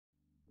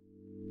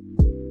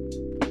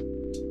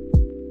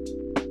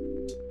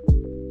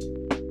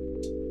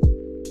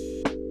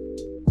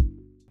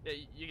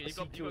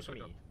60 kills for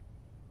me.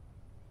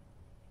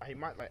 He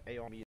might like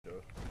AR me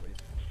though.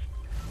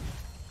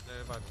 No,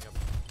 vibing up.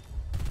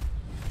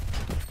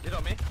 He's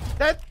on me.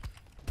 Dead!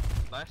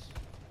 Nice.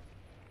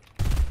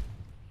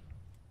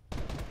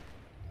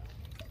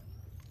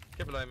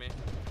 Get below me.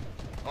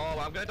 Oh,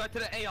 I'm gonna die to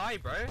the AI,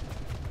 bro.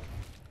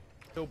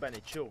 Chill,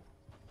 Benny, chill.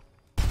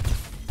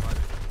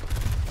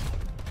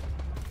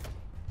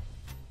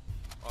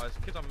 Oh, there's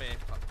kids on me.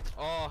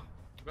 Oh,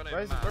 I'm gonna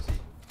Where is mass.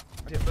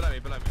 he? Below me,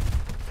 below me.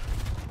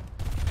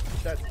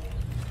 Dead.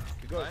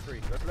 We got Nice.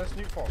 3. Let's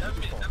nuke farm.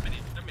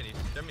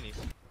 Geminis.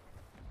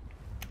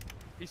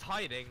 He's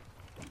hiding.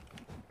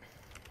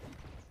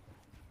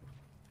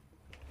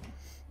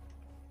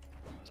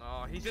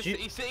 Oh, he's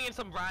sitting in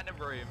some random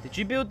room. Did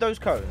you build those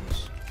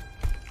cones?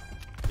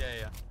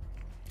 Yeah.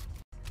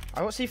 I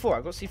got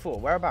C4.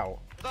 Where about?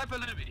 He's like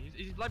below me.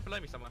 He's like below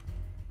me somewhere.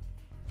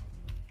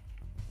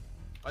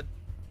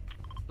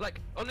 Like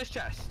on this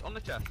chest.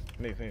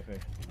 Move.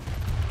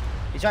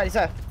 He's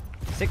there.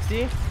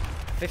 60.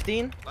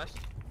 15. Nice.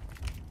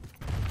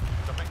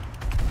 Dropping.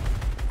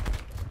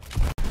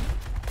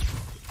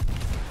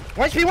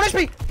 1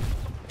 HP.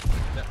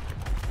 Yeah.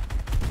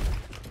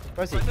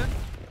 Where's he? Right there.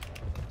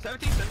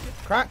 17.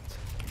 Cracked.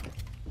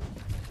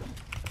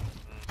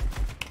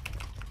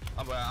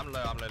 I'm low.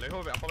 Hold a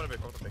bit. I'm popping a bit.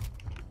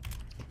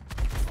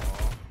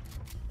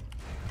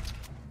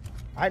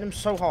 I hit him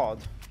so hard.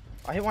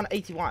 I hit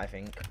 181, I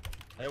think.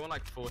 I hit one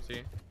like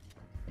 40.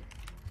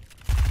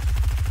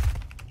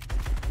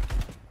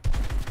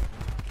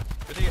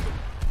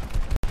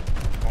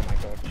 Oh my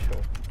god,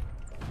 sure.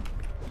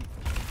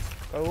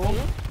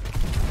 Oh.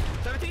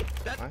 70.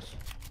 Dead. Nice.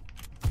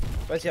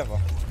 Where's the other?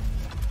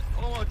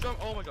 Oh my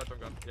god,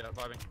 jump gun. Yeah,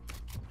 vibing.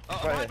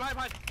 Oh, Right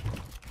hide.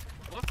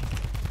 What?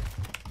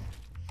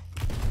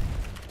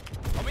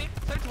 On me.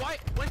 70 white.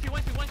 1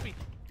 HP.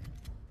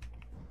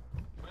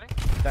 Ready?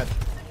 Dead.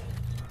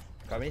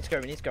 Go, we need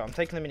to go. I'm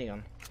taking the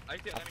minigun.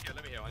 Let me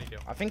heal. I need heal.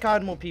 I think I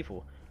had more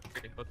people.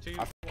 Okay, got 2.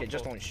 Okay,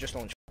 just launch. Okay,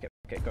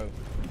 go.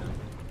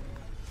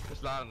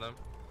 Just land on them.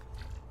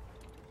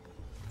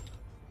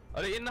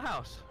 Are they in the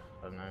house?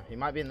 I don't know. He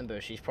might be in the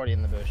bush. He's probably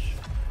in the bush.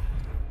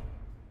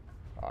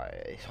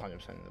 He's 100% in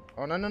the...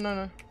 Oh,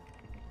 no.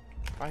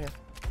 Right here.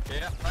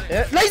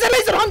 Yeah. Laser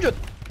 100!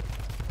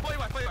 40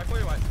 white.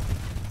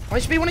 1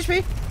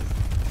 HP.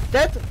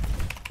 Dead.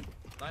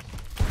 Nice.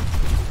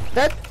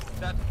 Dead.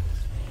 I've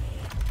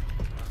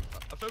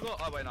still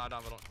got... Oh, wait, no, I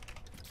don't.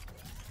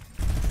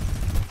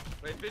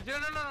 Wait, no.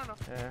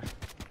 Yeah.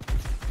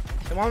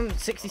 The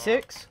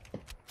 166.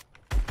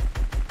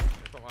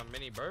 It's not my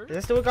mini, bro. Is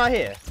there still a guy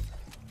here?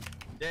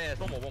 Yeah, it's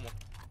one more.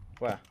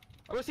 Where?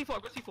 I've got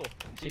C4.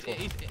 He's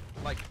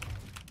like...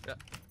 Yeah.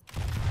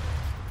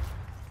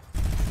 I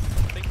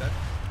think so.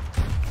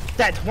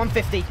 Dead.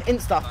 150.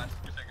 Insta. Nice.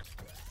 2 seconds.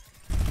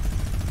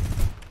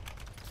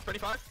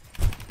 25.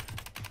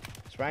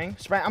 Spraying.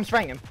 I'm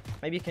spraying him.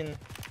 Maybe you can...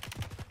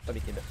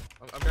 W keep it.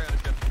 I'm going on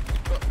this gun.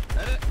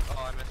 Edit.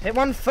 Oh, I missed. Hit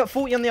one,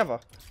 40 on the other.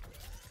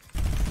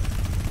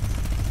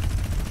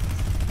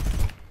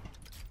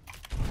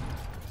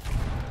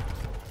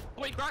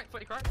 Oh, he cracked.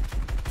 35.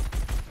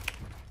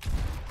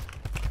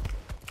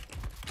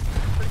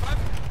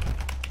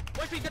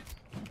 Wait, he dead.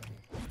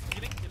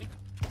 Healing.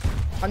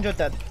 100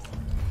 dead.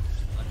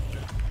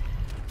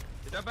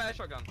 Is that a better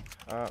shotgun?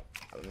 I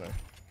don't know.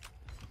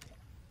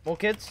 More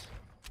kids.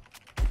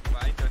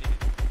 Right,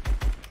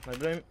 No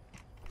bloom.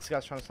 This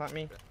guy's trying to snipe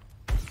me.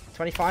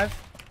 25.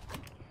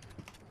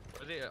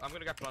 What is it? I'm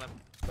gonna grapple on him.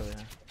 Oh,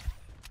 yeah.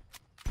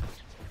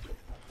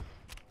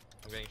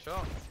 I'm getting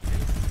shot.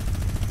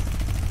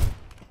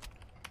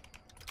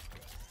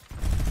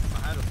 My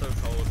hand is so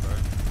cold, bro.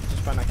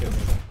 Just find that kill me.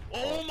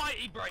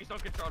 Almighty, bro. He's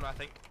not controller, I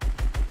think.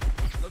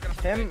 Look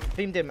at Him,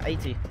 beamed him,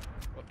 80.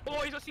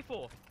 Oh, he's got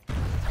C4.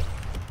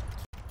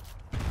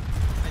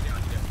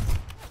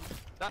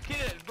 That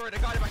kid, bro, the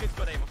guy in my kid's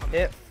got aim or something.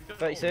 Hit,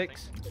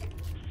 36.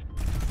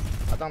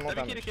 I done more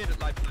damage. Kid at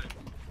life.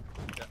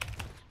 Yeah.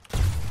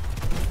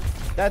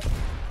 Dead.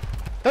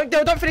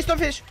 Don't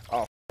finish.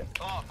 Oh,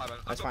 Oh, my bad.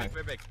 That's fine.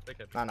 Big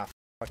kid. nah.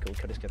 Fuck it, we'll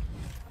kill this kid.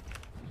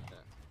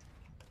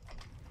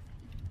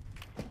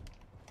 Yeah.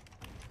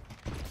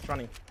 It's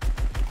running.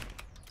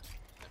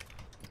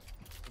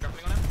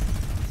 Grappling on him.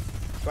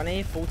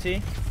 20,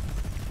 40.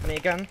 20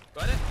 again.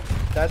 Got it.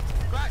 Dead.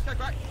 Crack.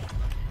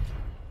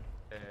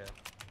 Yeah.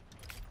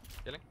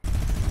 Killing. I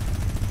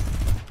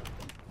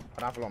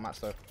don't have a lot of mats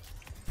though.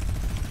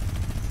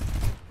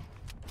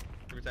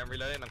 Every time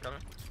reloading, I'm coming.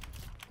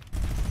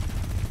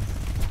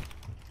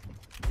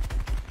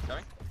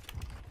 Coming.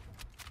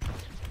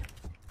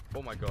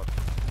 Oh my god.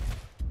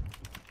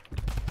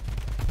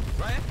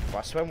 Right here. Oh,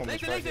 I swear one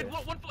was right Laser, here.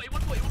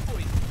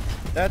 140.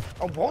 Dead.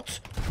 Oh, what?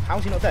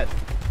 How's he not dead?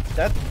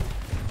 Dead.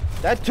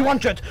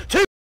 200.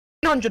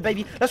 200,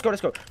 baby. Let's go.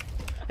 Have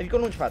you got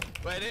a launch pad?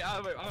 Wait,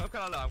 I'm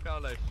kinda low.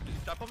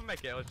 Should I pop and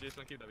make it or just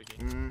gonna keep that wiki?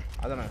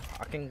 I don't know.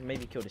 I can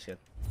maybe kill this kid.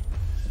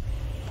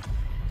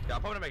 Yeah,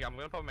 I'm gonna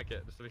pop and make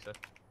it, just to be safe.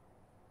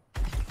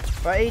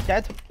 30,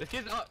 dead. This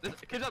kid's up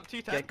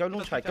 210. Yeah, go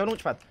launch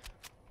pad.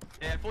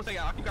 Yeah, 4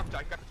 seconds. I can grab it.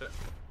 I can grab it.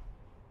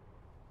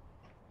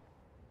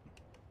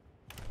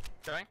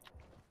 Going.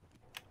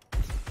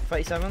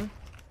 37.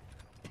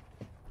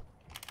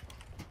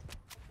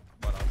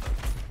 Well,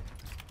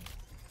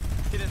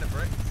 get in the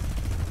brick.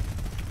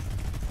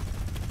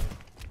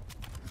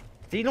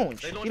 Did he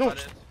launch? They He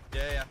launched.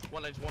 Yeah.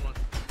 One launch.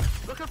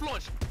 Look at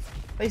launch.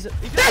 He's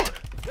He's dead!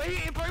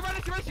 Yeah, bro, he ran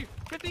into you.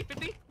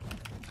 50.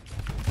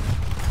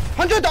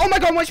 100! Oh my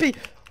god, watch me!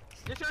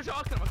 Yeah, sure.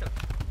 I'll kill him.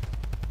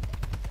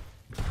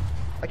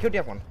 I killed the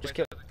other one. Just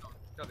kill.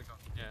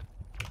 Yeah.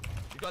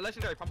 You got a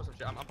legendary pump or some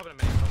shit. I'm popping a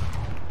minute.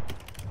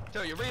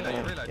 Joe, you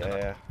reload.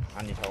 Yeah.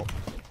 I need help.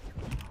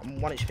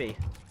 I'm 1 HP.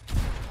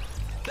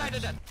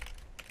 Dead.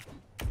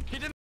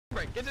 Get in this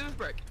brick.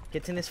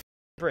 Get in this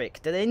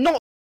brick. Do they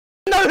not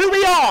know who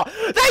we are?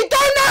 They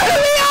don't know who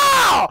we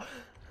are!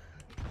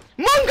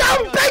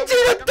 Mongraal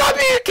Benjyfishy, the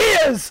W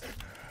keys!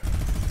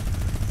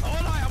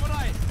 I'm alive.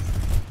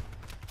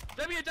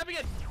 Jump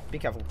again. Be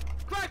careful.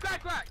 Crack.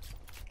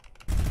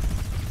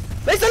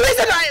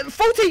 Listen,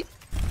 40!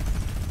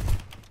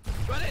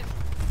 Got it.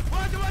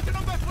 100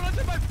 on both.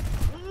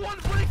 1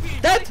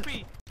 HP. Dead.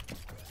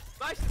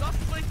 Nice, last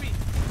 1 HP.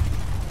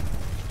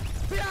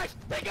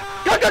 Take Go!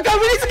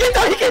 We need to get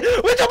down here!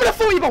 We're dropping a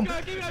 40 bomb!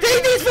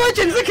 These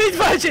virgins! Look at these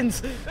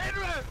virgins! Break.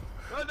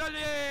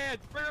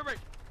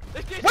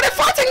 What?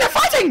 They're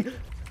fighting!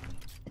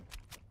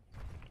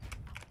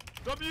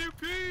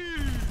 WP!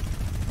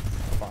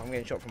 Oh, I'm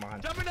getting shot from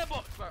behind. Jump in that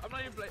box, bro. I'm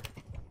not even playing.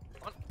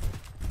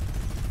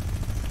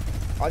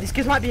 Oh, these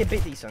kids might be a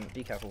bit decent.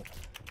 Be careful.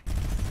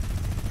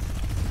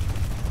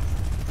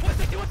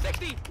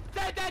 160!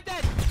 Dead!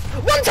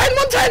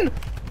 110!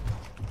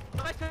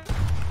 Nice.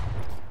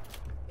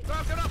 Go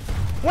up!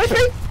 Where's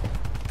me?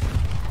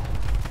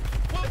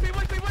 Watch me!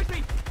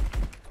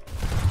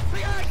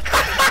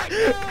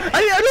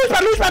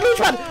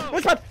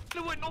 Launch pad!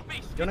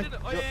 Northeast! You wanna?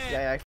 Oh,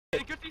 Yeah.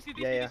 Good DC,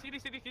 Yeah.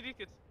 kids.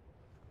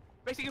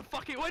 Basically,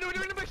 fuck it. Wait, no,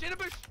 in a bush!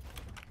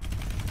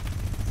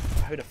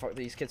 Who the fuck do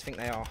these kids think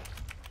they are?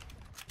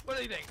 What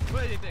do you think?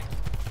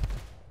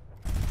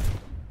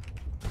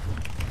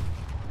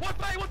 One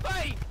bay!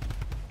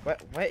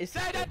 Where is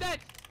this? Dead!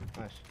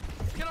 Nice.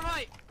 Get on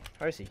right!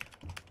 Where is he? In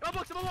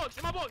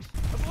my box!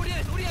 I've already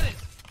had it!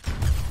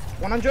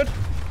 100?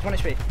 1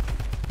 HP.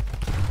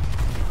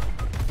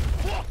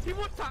 What? He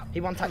one-tapped!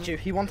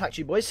 He one-tapped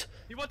you, boys.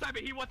 He one-tapped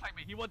me!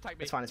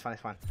 It's fine.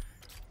 Alright,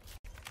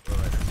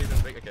 let's see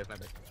this big. Okay, it's not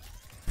big.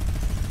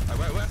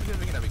 Alright, where else is this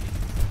big in that biggie?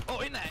 Oh,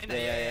 in there!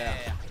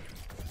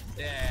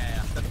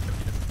 Yeah. That's good.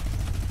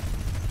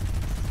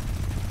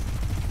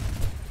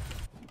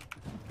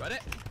 Got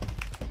it?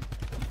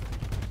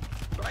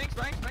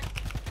 Sprang.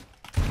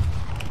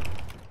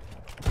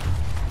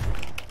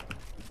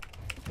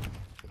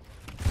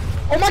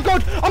 Oh my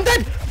god! I'm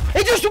dead!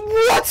 He just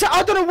what?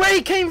 I don't know where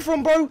he came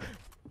from, bro.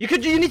 You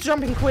need to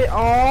jump in quick.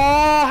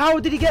 Oh, how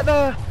did he get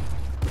there?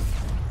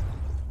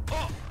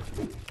 Oh!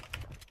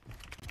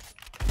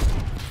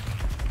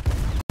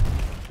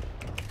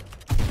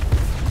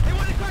 He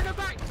wanted to crack her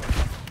back!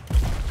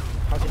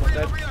 How's he not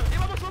dead?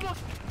 One more!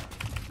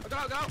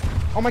 Go.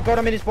 Oh my god,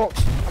 I'm in his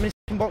box. I'm in his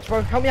fucking box,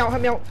 bro. Help me out.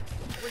 I'm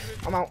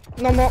out.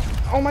 No, I'm not.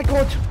 Oh my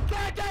god.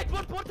 Dead!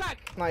 One tag!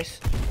 Nice.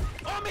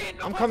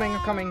 I'm coming.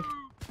 No.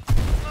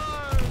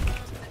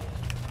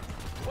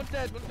 One's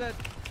dead.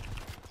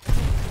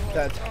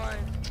 Dead.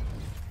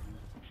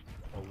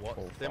 Oh, what?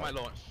 Oh, They might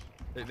launch.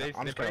 I'm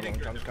just gonna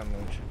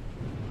launch.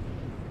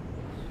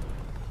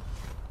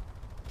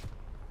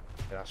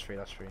 Yeah, that's free.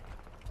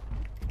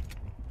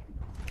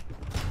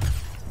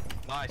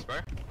 Nice, bro.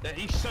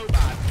 He's so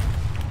bad.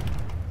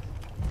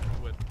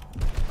 Wood.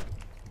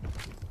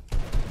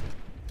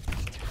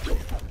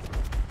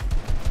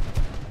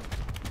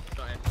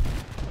 Got him.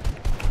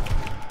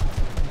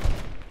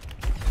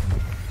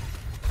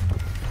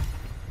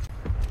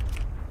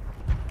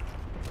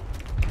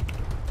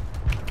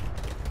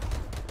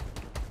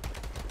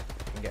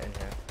 Get in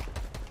here.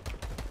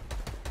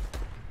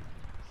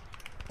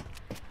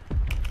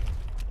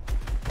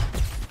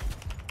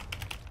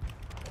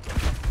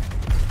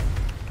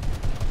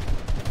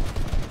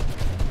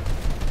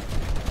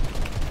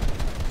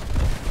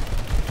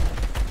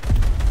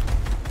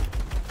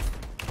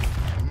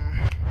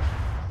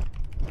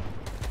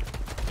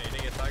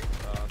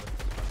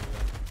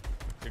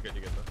 You're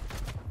good, bro.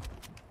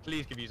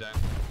 Please give you zone.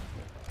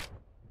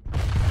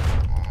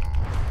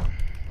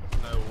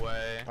 No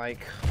way.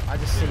 Like, I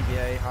just see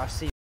BA. I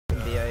see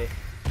BA.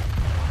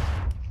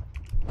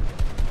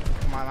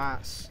 My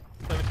mats.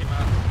 17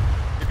 man.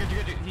 You're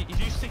good. He's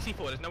used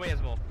 64. There's no way he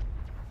has more.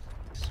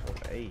 Sort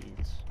of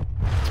AIDS.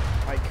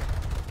 Like,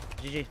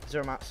 GG,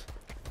 0 mats.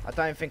 I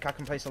don't think I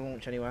can place a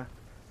launch anywhere.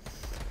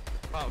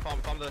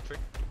 Farm the tree.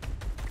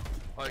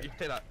 Oh, you can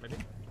take that, maybe.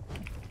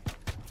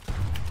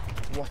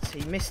 What?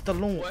 He missed the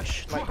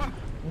launch. Like,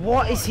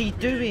 what is he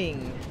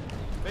doing?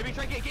 Maybe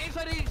try get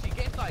inside the agency.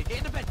 Get inside. Get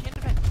in the vent. Get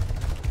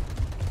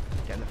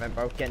in the vent,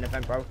 bro. Get in the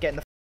vent, bro. Get in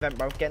the vent,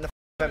 bro. Get in the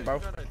vent, bro.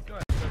 Go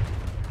ahead.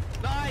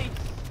 Nice.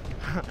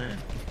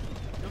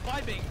 You're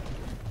vibing.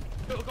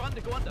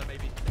 Go under,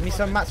 maybe. Give me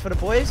some mats for the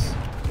boys.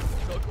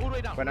 Go all the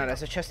way down. Wait, no,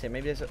 there's a chest here.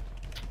 Maybe there's a...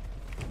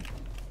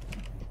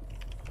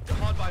 You're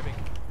hard vibing.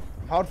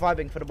 Hard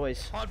vibing for the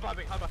boys. Hard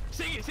vibing, hard vibing.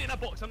 Sit in that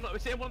box. We're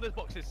sitting in one of those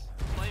boxes.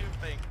 I'm not even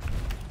playing.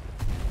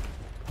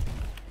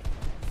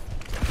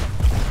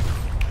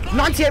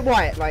 98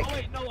 white, like... Oh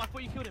wait, no, I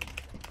thought you killed him.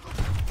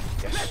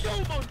 Yes. Let's go,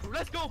 Mongraal.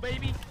 Let's go,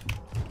 baby.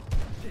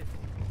 Shit.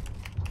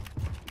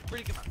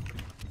 Pretty good, man.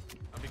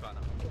 I'll be back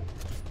now.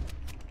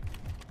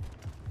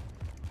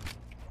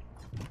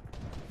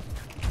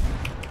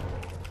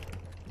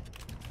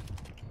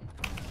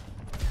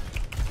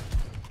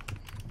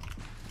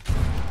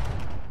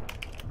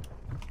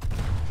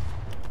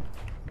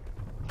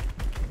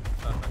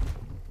 Perfect.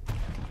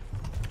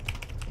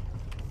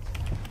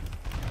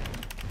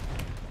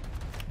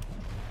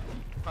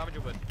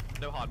 Your wood.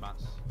 No hard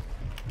mats.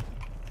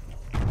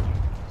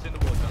 It's in the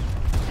water.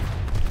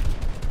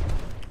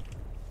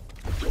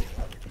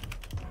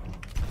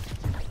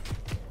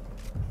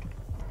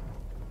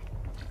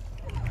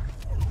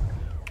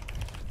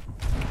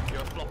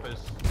 You're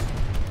floppers.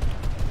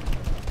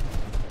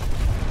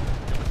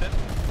 You're within.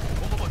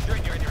 One more box. You're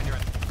in.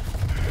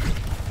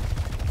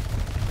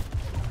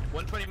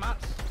 120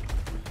 mats.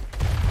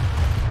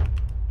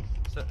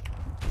 So,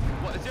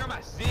 what? Zero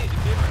mats. Zero.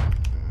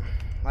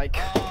 Like...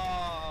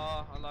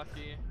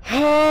 Unlucky.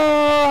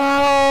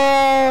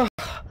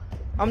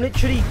 I'm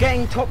literally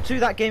getting top 2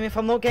 that game if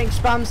I'm not getting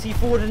spam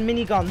C4 and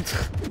minigunned.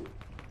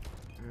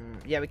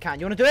 Yeah, we can.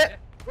 You wanna do it?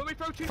 When we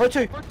throw two. Throw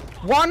 2.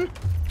 1,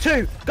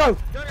 2, go!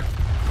 Go.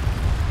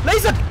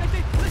 Laser!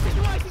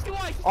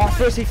 Oh, Oh,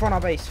 throw C4 on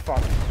our base. Fuck.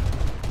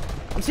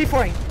 I'm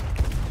C4ing.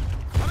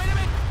 I'm in.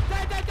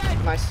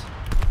 Dead. Nice.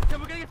 Okay,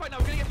 we're gonna get fucked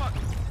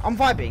now. I'm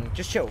vibing.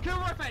 Just chill. Kill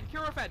our friend.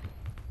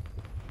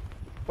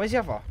 Where's the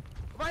other?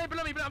 Right here,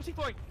 below me. I'm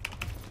C4ing.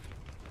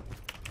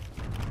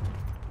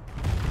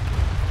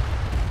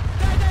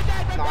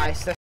 Dead.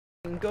 Nice. Let's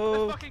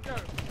go. Let's fucking go.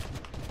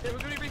 Yeah, we're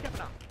gonna recap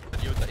now.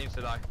 You're the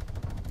insta die.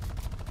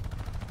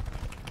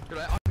 Good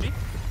night. Me?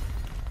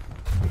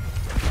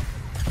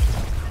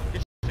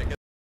 Good shit.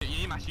 You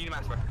need mash,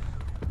 bro.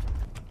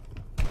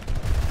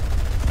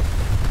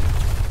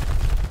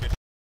 Good.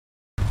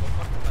 What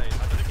fucking play? I don't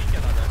know if you can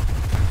get that though.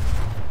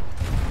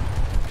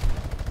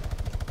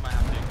 Might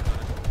have to.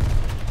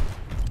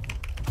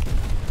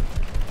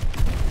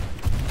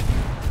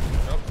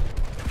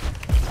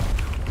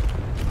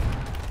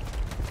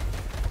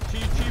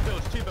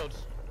 Two builds.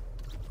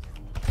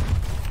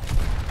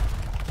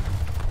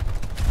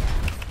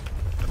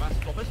 The mass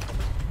floppers.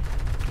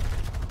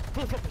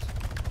 Full floppers.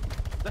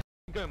 Let's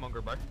go,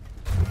 Mongraal, bro.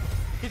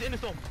 He's in the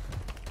storm.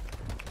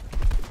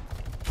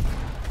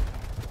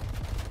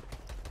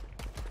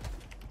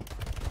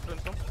 Still in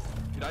the storm.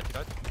 You died.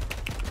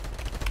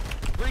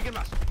 Really good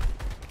mass.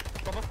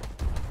 Proper.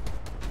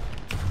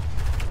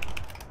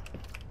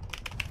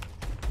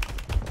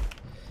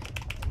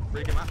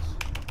 Really good mass.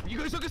 You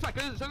go, so goes back.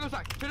 Don't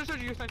you go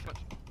too much.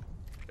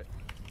 Okay.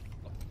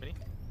 Oh, mini.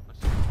 Nice.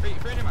 Free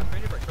in your man, free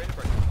in your break.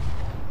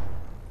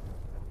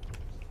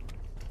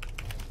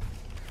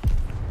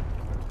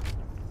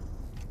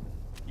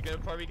 You're gonna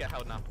probably get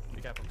held now.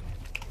 Be careful.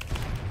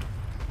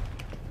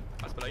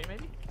 That's below you,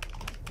 maybe?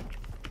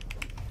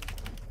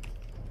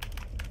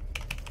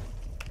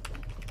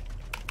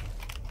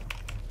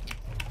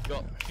 You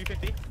got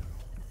 250.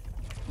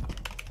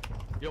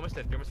 You're almost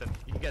in.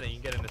 You can get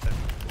in this end.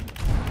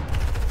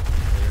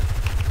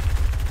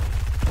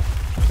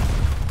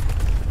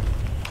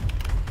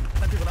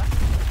 People left.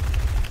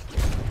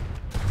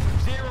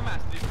 Zero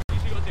mass, dude. You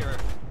still got 0.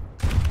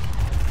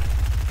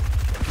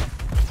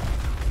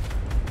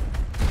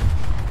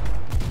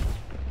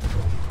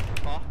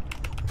 Oh.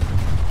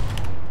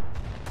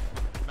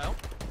 Metal.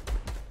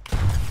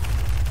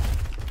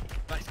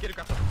 Nice, get a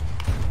grapple.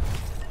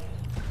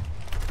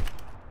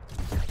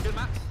 Good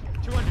max.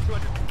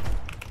 200.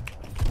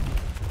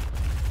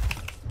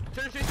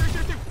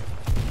 2.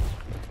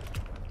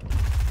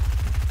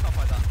 Can't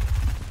fight that.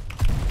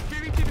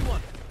 2v1.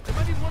 There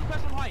might be one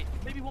person on height.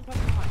 Maybe one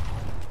person on height.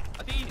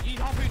 I think you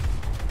harpoon.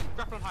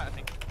 Grapple on height, I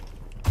think.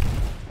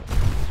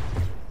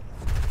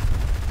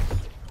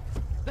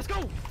 Let's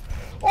go!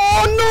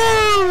 Oh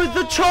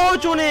no! The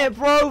charge on it,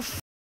 bro!